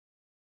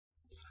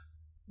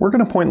We're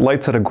going to point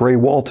lights at a gray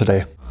wall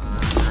today.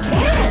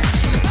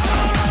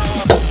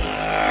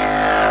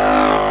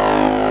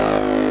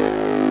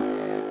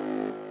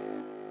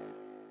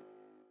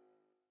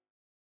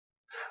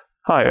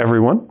 Hi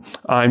everyone,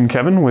 I'm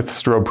Kevin with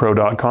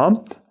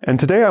Strobepro.com, and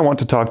today I want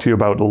to talk to you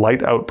about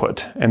light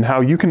output and how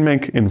you can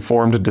make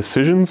informed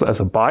decisions as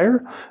a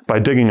buyer by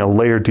digging a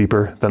layer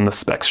deeper than the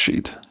specs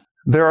sheet.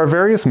 There are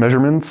various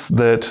measurements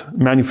that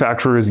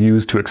manufacturers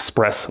use to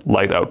express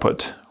light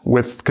output.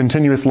 With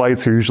continuous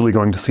lights, you're usually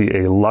going to see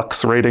a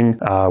lux rating.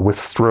 With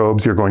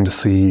strobes, you're going to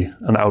see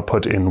an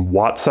output in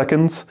watt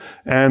seconds.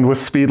 And with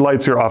speed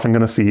lights, you're often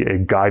going to see a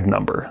guide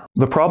number.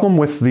 The problem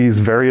with these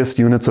various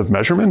units of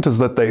measurement is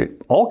that they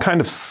all kind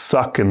of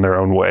suck in their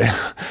own way.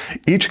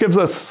 Each gives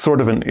us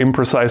sort of an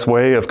imprecise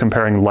way of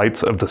comparing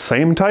lights of the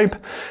same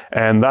type.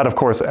 And that, of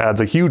course,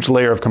 adds a huge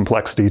layer of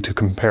complexity to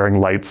comparing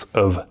lights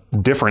of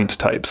different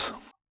types.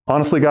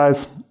 Honestly,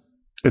 guys,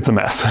 it's a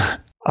mess.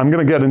 I'm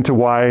going to get into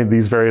why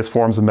these various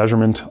forms of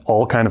measurement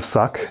all kind of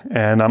suck,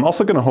 and I'm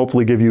also going to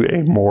hopefully give you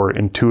a more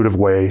intuitive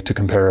way to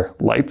compare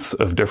lights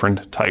of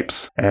different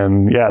types.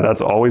 And yeah, that's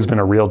always been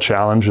a real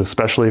challenge,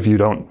 especially if you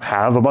don't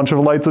have a bunch of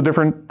lights of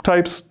different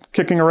types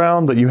kicking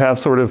around that you have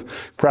sort of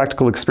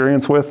practical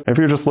experience with. If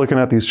you're just looking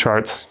at these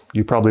charts,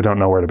 you probably don't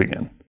know where to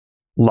begin.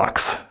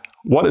 Lux.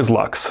 What is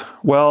lux?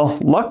 Well,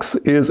 lux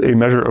is a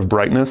measure of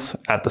brightness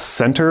at the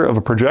center of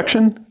a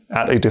projection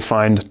at a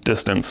defined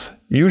distance,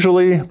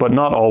 usually, but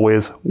not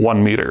always,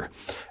 1 meter.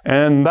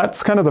 And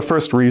that's kind of the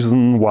first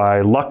reason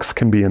why lux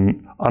can be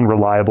an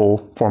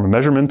unreliable form of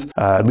measurement,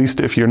 at least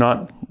if you're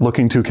not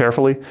looking too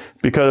carefully,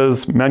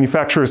 because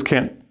manufacturers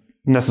can't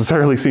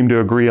necessarily seem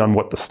to agree on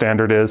what the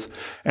standard is.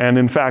 And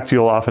in fact,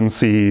 you'll often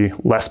see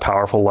less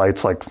powerful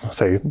lights, like,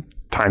 say,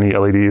 tiny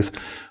LEDs,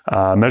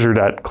 measured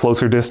at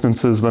closer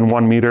distances than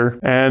 1 meter.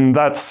 And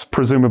that's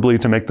presumably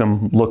to make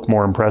them look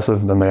more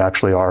impressive than they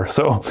actually are.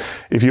 So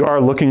if you are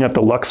looking at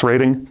the lux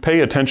rating, pay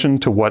attention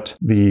to what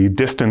the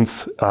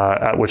distance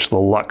at which the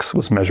lux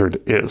was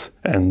measured is,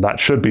 and that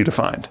should be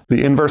defined.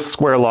 The inverse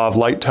square law of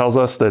light tells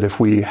us that if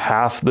we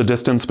half the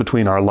distance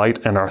between our light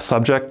and our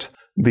subject,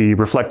 the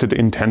reflected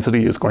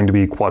intensity is going to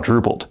be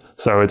quadrupled.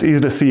 So it's easy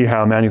to see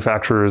how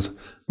manufacturers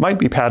might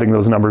be padding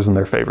those numbers in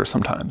their favor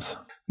sometimes.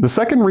 The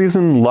second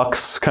reason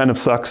lux kind of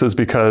sucks is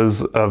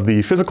because of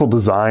the physical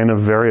design of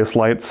various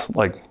lights.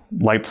 Like,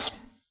 lights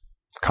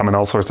come in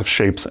all sorts of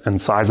shapes and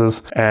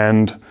sizes,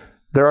 and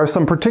there are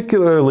some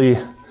particularly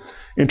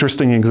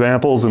interesting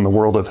examples in the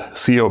world of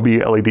COB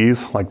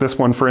LEDs, like this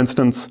one for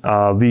instance.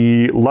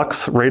 The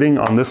lux rating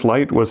on this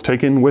light was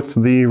taken with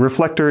the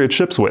reflector it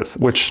ships with,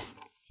 which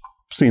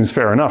seems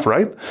fair enough,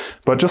 right?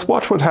 But just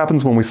watch what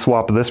happens when we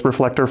swap this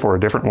reflector for a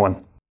different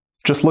one.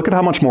 Just look at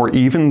how much more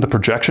even the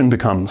projection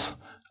becomes.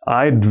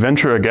 I'd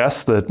venture a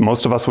guess that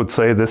most of us would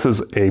say this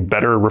is a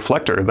better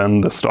reflector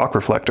than the stock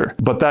reflector.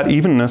 But that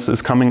evenness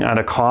is coming at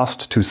a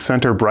cost to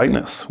center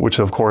brightness, which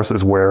of course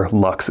is where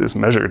lux is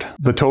measured.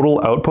 The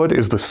total output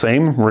is the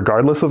same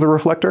regardless of the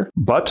reflector,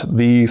 but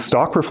the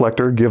stock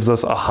reflector gives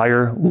us a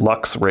higher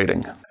lux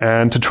rating.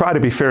 And to try to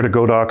be fair to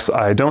Godox,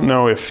 I don't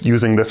know if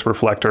using this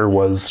reflector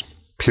was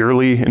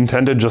purely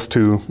intended just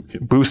to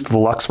boost the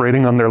lux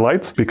rating on their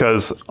lights,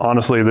 because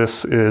honestly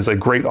this is a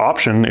great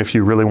option if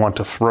you really want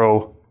to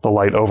throw the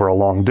light over a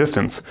long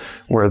distance,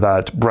 where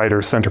that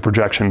brighter center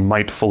projection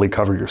might fully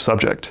cover your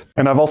subject.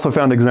 And I've also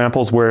found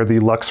examples where the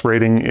lux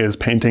rating is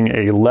painting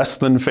a less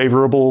than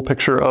favorable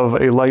picture of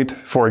a light.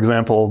 For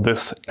example,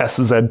 this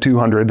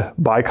SZ200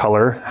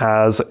 bicolor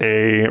has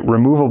a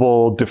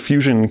removable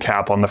diffusion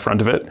cap on the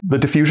front of it. The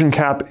diffusion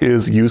cap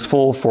is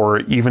useful for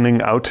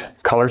evening out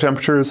color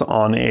temperatures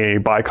on a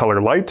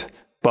bicolor light,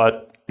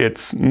 but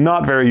it's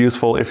not very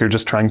useful if you're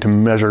just trying to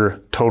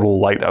measure total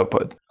light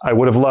output. I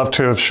would have loved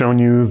to have shown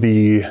you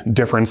the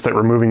difference that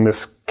removing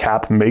this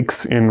cap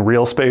makes in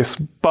real space,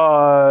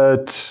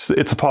 but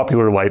it's a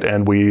popular light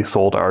and we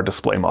sold our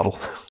display model.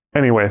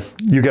 Anyway,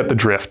 you get the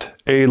drift.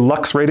 A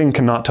lux rating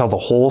cannot tell the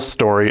whole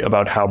story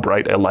about how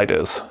bright a light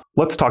is.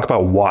 Let's talk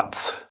about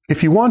watts.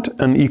 If you want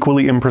an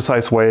equally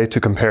imprecise way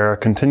to compare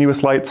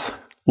continuous lights,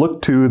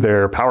 look to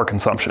their power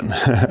consumption.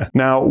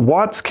 Now,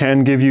 watts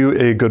can give you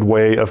a good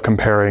way of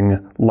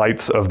comparing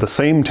lights of the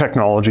same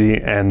technology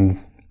and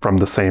from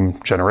the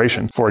same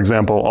generation. For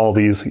example, all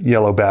these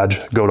yellow badge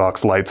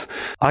Godox lights.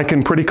 I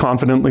can pretty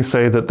confidently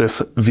say that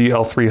this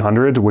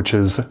VL300, which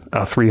is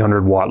a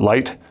 300 watt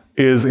light,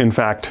 is in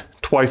fact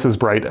twice as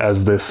bright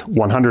as this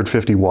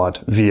 150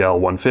 watt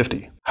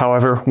VL150.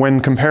 However, when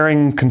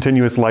comparing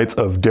continuous lights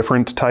of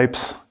different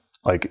types,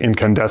 like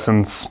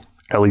incandescents,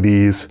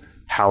 LEDs,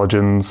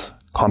 halogens,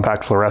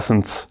 compact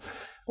fluorescents,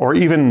 or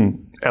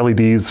even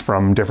LEDs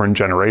from different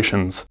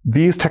generations,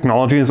 these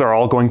technologies are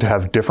all going to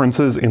have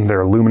differences in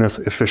their luminous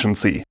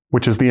efficiency,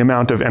 which is the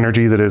amount of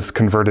energy that is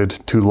converted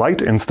to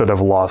light instead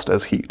of lost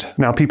as heat.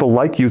 Now, people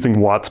like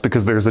using watts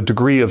because there's a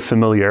degree of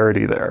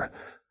familiarity there.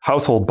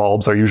 Household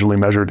bulbs are usually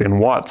measured in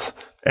watts,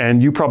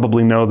 and you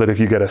probably know that if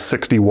you get a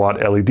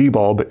 60-watt LED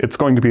bulb, it's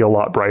going to be a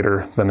lot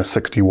brighter than a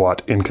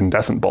 60-watt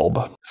incandescent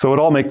bulb. So it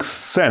all makes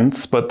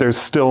sense, but there's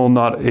still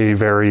not a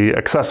very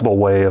accessible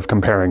way of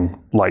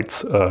comparing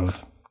lights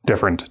of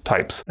different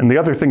types. And the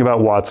other thing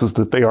about watts is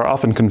that they are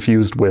often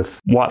confused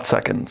with watt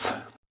seconds.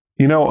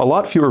 You know, a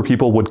lot fewer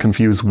people would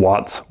confuse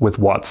watts with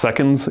watt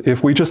seconds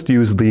if we just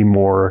use the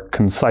more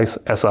concise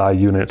SI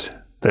unit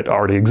that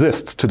already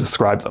exists to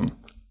describe them.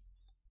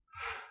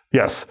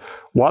 Yes,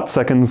 watt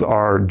seconds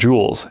are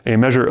joules, a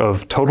measure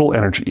of total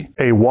energy.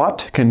 A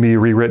watt can be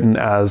rewritten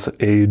as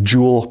a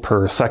joule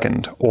per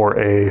second, or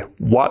a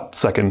watt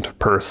second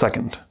per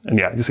second. And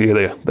yeah, you see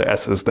the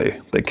S's,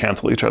 they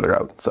cancel each other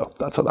out, so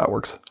that's how that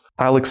works.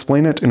 I'll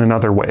explain it in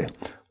another way.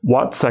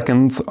 Watt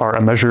seconds are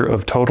a measure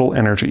of total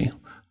energy,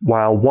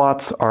 while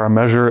watts are a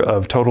measure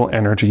of total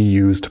energy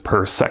used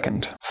per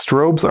second.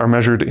 Strobes are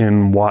measured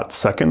in watt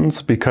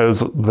seconds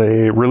because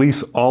they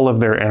release all of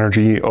their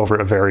energy over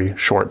a very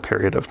short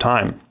period of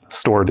time,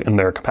 stored in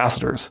their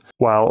capacitors,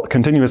 while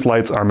continuous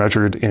lights are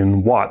measured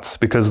in watts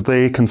because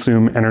they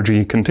consume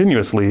energy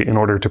continuously in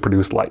order to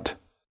produce light.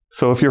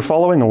 So if you're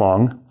following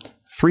along,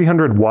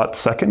 300 watt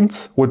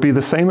seconds would be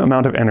the same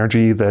amount of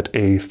energy that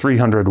a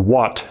 300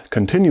 watt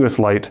continuous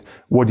light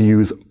would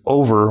use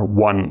over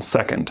 1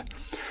 second.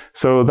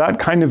 So that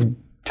kind of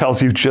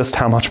tells you just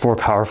how much more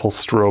powerful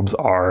strobes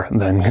are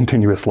than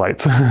continuous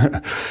lights.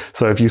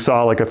 So if you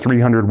saw like a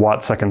 300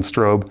 watt second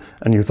strobe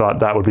and you thought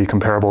that would be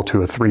comparable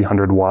to a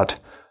 300 watt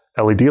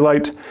LED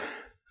light,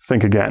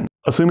 think again.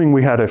 Assuming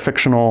we had a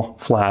fictional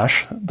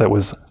flash that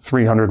was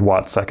 300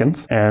 watt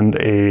seconds and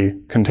a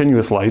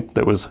continuous light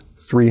that was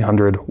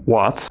 300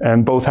 watts,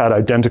 and both had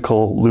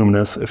identical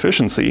luminous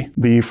efficiency,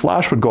 the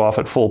flash would go off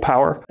at full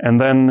power,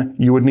 and then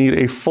you would need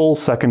a full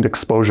second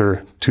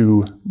exposure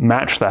to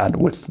match that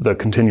with the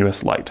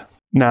continuous light.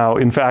 Now,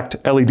 in fact,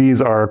 LEDs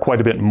are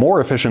quite a bit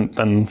more efficient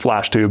than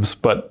flash tubes,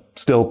 but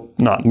still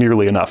not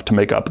nearly enough to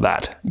make up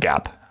that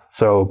gap.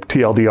 So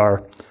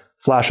TLDR,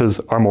 flashes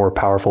are more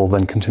powerful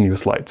than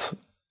continuous lights.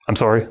 I'm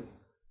sorry,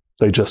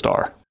 they just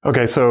are.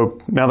 Okay, so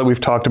now that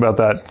we've talked about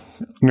that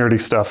nerdy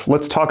stuff,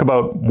 let's talk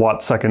about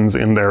watt seconds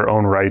in their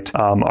own right.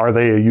 Are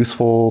they a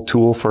useful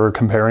tool for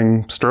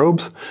comparing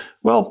strobes?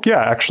 Well, yeah,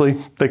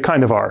 actually, they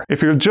kind of are.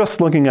 If you're just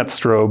looking at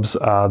strobes,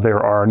 there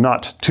are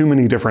not too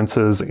many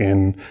differences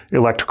in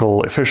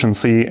electrical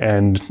efficiency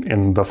and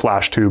in the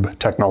flash tube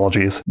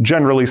technologies.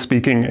 Generally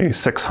speaking, a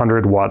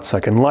 600 watt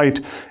second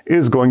light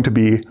is going to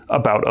be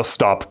about a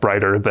stop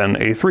brighter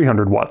than a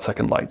 300 watt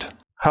second light.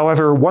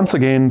 However, once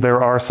again,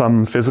 there are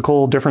some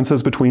physical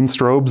differences between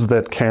strobes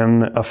that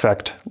can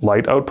affect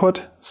light output,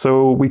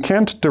 so we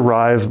can't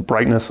derive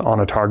brightness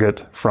on a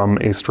target from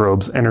a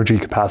strobe's energy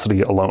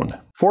capacity alone.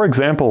 For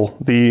example,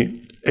 the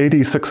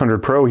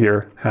AD600 Pro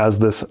here has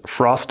this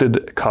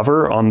frosted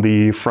cover on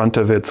the front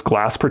of its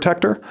glass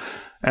protector.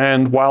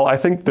 And while I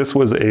think this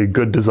was a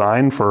good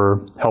design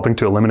for helping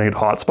to eliminate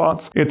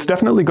hotspots, it's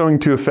definitely going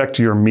to affect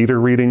your meter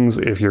readings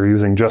if you're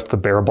using just the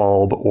bare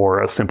bulb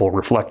or a simple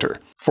reflector.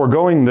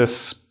 Foregoing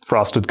this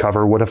frosted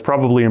cover would have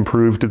probably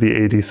improved the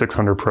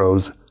AD600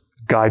 Pro's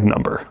guide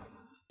number.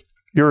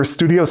 Your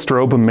studio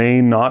strobe may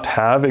not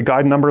have a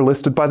guide number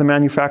listed by the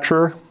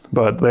manufacturer,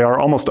 but they are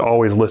almost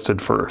always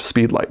listed for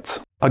speedlights.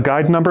 A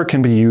guide number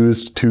can be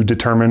used to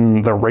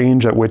determine the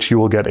range at which you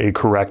will get a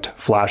correct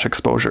flash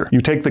exposure. You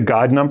take the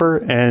guide number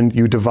and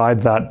you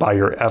divide that by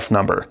your F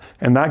number,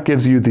 and that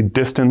gives you the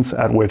distance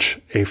at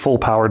which a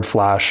full-powered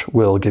flash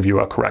will give you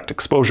a correct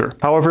exposure.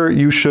 However,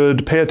 you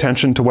should pay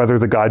attention to whether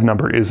the guide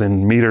number is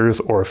in meters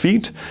or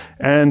feet,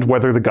 and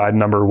whether the guide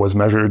number was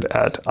measured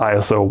at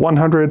ISO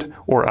 100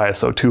 or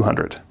ISO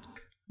 200.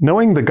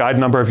 Knowing the guide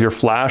number of your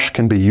flash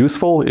can be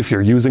useful if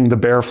you're using the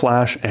bare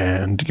flash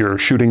and you're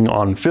shooting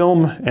on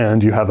film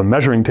and you have a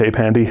measuring tape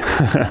handy,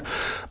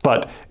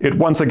 but it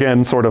once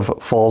again sort of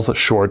falls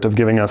short of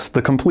giving us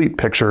the complete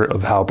picture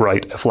of how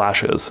bright a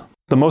flash is.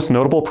 The most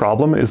notable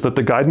problem is that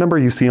the guide number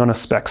you see on a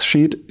specs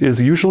sheet is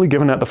usually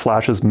given at the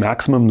flash's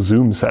maximum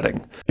zoom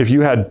setting. If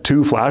you had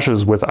two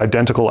flashes with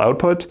identical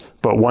output,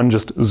 but one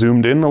just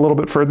zoomed in a little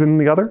bit further than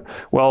the other,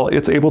 well,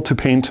 it's able to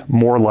paint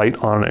more light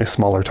on a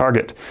smaller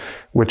target,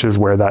 which is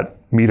where that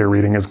meter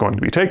reading is going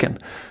to be taken.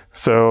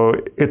 So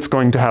it's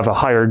going to have a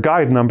higher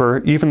guide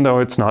number, even though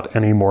it's not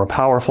any more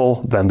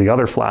powerful than the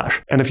other flash.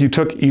 And if you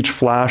took each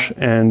flash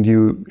and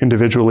you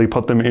individually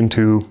put them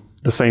into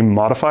the same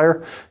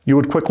modifier, you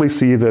would quickly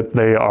see that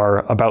they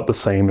are about the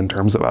same in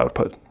terms of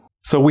output.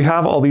 So we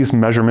have all these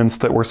measurements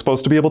that we're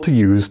supposed to be able to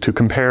use to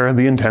compare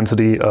the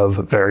intensity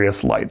of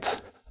various lights,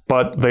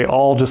 but they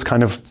all just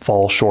kind of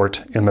fall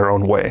short in their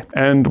own way.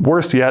 And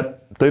worse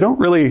yet, they don't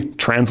really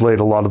translate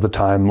a lot of the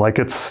time. Like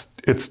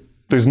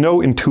there's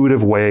no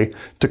intuitive way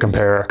to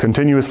compare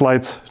continuous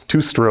lights to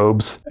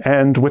strobes,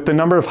 and with the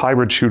number of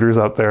hybrid shooters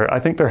out there, I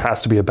think there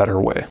has to be a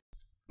better way.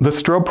 The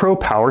Strobepro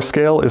Power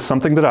Scale is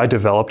something that I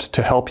developed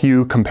to help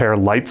you compare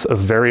lights of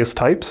various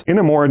types in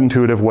a more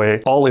intuitive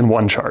way, all in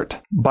one chart.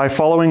 By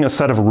following a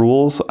set of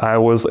rules, I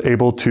was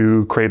able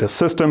to create a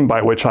system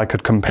by which I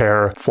could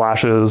compare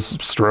flashes,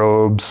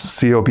 strobes,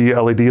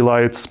 COB LED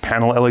lights,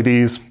 panel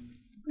LEDs,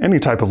 any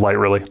type of light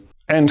really,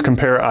 and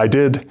compare I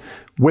did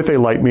with a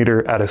light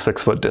meter at a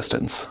 6-foot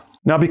distance.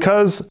 Now,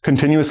 because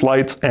continuous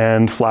lights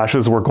and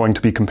flashes were going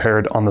to be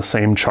compared on the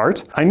same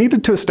chart, I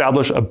needed to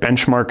establish a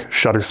benchmark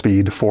shutter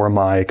speed for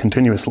my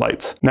continuous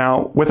lights.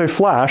 Now, with a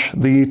flash,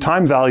 the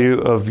time value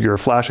of your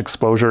flash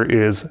exposure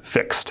is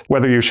fixed.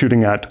 Whether you're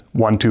shooting at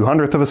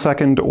 1/200th of a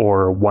second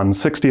or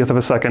 1/60th of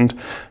a second,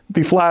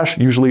 the flash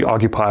usually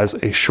occupies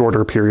a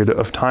shorter period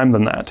of time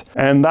than that.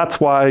 And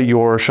that's why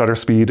your shutter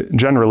speed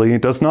generally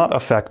does not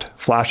affect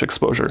flash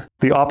exposure.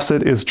 The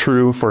opposite is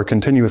true for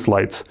continuous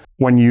lights.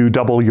 When you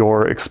double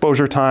your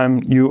exposure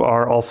time, you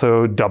are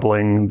also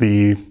doubling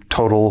the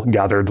total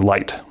gathered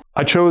light.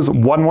 I chose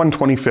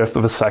 1/125th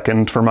of a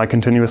second for my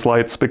continuous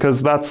lights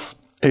because that's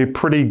a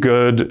pretty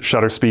good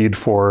shutter speed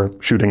for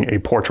shooting a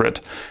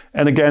portrait.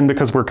 And again,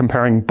 because we're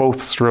comparing both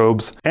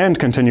strobes and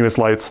continuous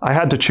lights, I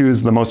had to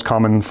choose the most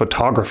common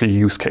photography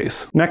use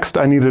case. Next,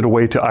 I needed a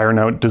way to iron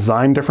out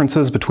design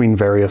differences between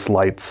various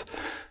lights.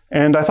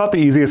 And I thought the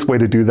easiest way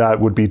to do that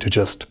would be to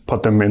just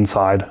put them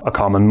inside a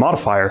common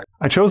modifier.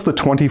 I chose the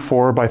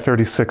 24 by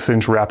 36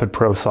 inch Rapid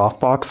Pro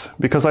softbox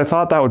because I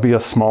thought that would be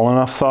a small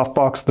enough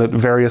softbox that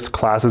various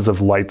classes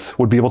of lights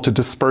would be able to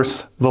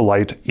disperse the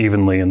light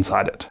evenly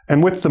inside it.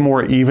 And with the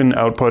more even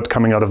output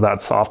coming out of that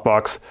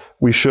softbox,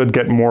 we should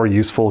get more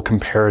useful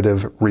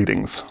comparative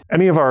readings.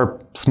 Any of our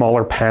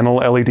smaller panel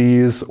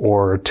LEDs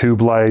or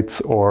tube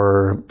lights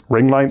or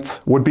ring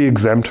lights would be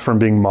exempt from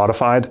being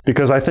modified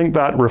because I think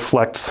that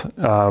reflects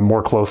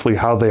more closely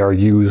how they are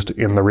used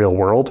in the real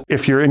world.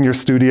 If you're in your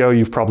studio,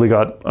 you've probably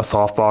got a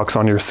softbox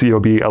on your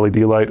COB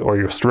LED light or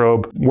your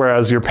strobe,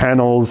 whereas your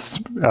panels,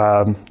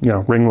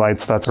 ring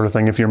lights, that sort of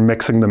thing, if you're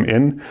mixing them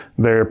in,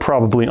 they're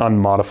probably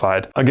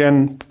unmodified.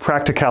 Again,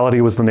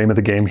 practicality was the name of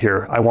the game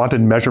here. I wanted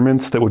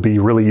measurements that would be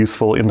really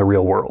useful in the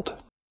real world.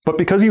 But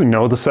because you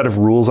know the set of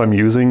rules I'm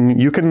using,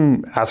 you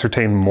can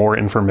ascertain more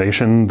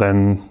information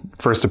than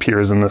first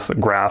appears in this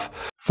graph.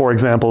 For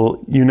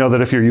example, you know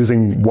that if you're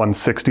using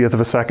 1/60th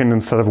of a second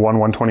instead of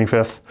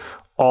 1/125th,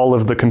 all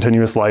of the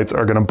continuous lights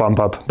are going to bump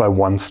up by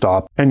 1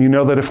 stop. And you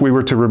know that if we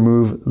were to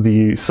remove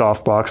the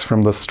softbox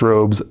from the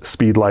strobes,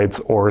 speed lights,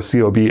 or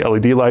COB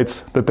LED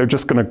lights, that they're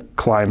just going to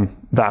climb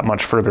that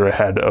much further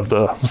ahead of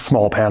the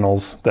small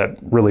panels that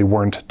really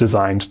weren't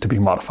designed to be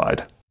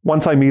modified.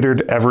 Once I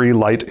metered every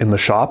light in the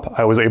shop,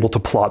 I was able to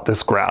plot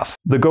this graph.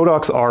 The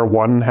Godox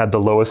R1 had the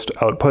lowest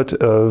output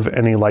of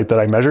any light that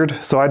I measured,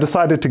 so I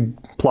decided to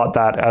plot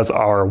that as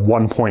our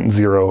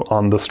 1.0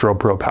 on the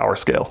Strobepro Power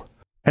Scale.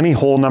 Any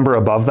whole number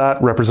above that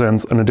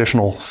represents an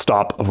additional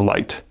stop of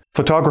light.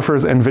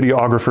 Photographers and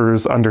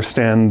videographers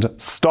understand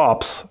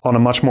stops on a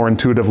much more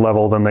intuitive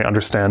level than they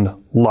understand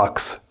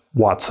lux,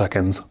 watt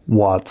seconds,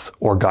 watts,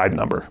 or guide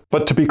number.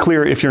 But to be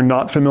clear, if you're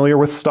not familiar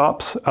with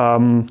stops,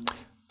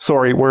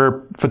 sorry,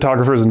 we're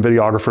photographers and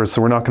videographers,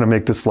 so we're not going to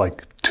make this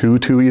like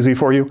too easy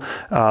for you,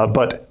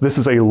 but this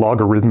is a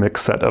logarithmic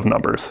set of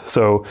numbers.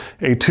 So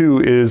a 2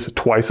 is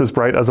twice as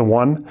bright as a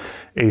 1,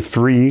 a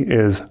 3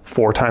 is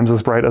 4 times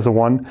as bright as a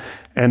 1,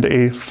 and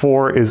a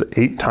 4 is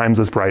 8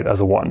 times as bright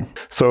as a 1.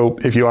 So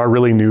if you are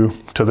really new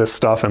to this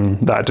stuff and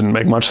that didn't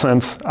make much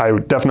sense, I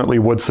definitely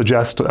would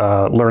suggest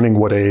learning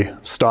what a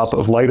stop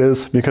of light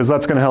is, because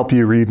that's going to help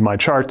you read my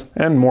chart,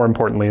 and more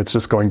importantly, it's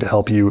just going to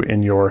help you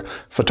in your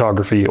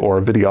photography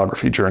or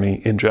videography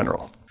journey in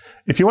general.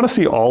 If you want to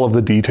see all of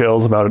the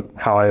details about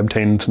how I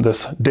obtained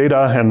this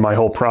data and my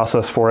whole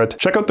process for it,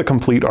 check out the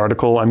complete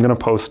article. I'm going to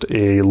post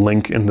a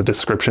link in the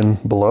description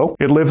below.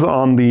 It lives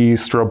on the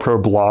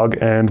Strobepro blog,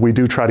 and we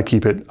do try to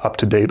keep it up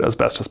to date as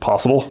best as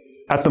possible.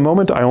 At the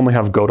moment, I only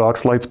have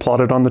Godox lights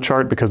plotted on the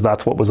chart because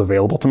that's what was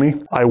available to me.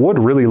 I would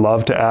really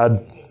love to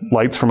add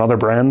lights from other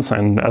brands,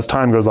 and as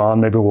time goes on,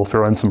 maybe we'll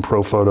throw in some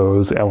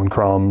Profotos,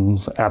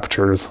 Elinchroms,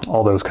 Apertures,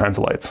 all those kinds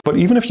of lights. But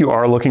even if you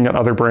are looking at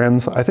other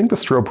brands, I think the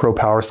Strobepro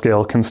Power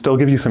Scale can still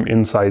give you some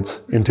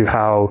insights into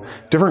how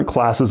different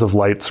classes of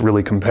lights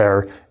really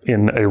compare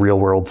in a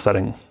real-world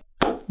setting.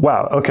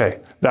 Wow, okay.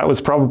 That was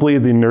probably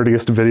the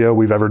nerdiest video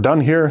we've ever done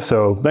here,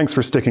 so thanks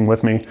for sticking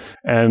with me.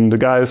 And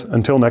guys,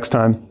 until next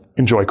time,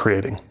 enjoy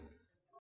creating.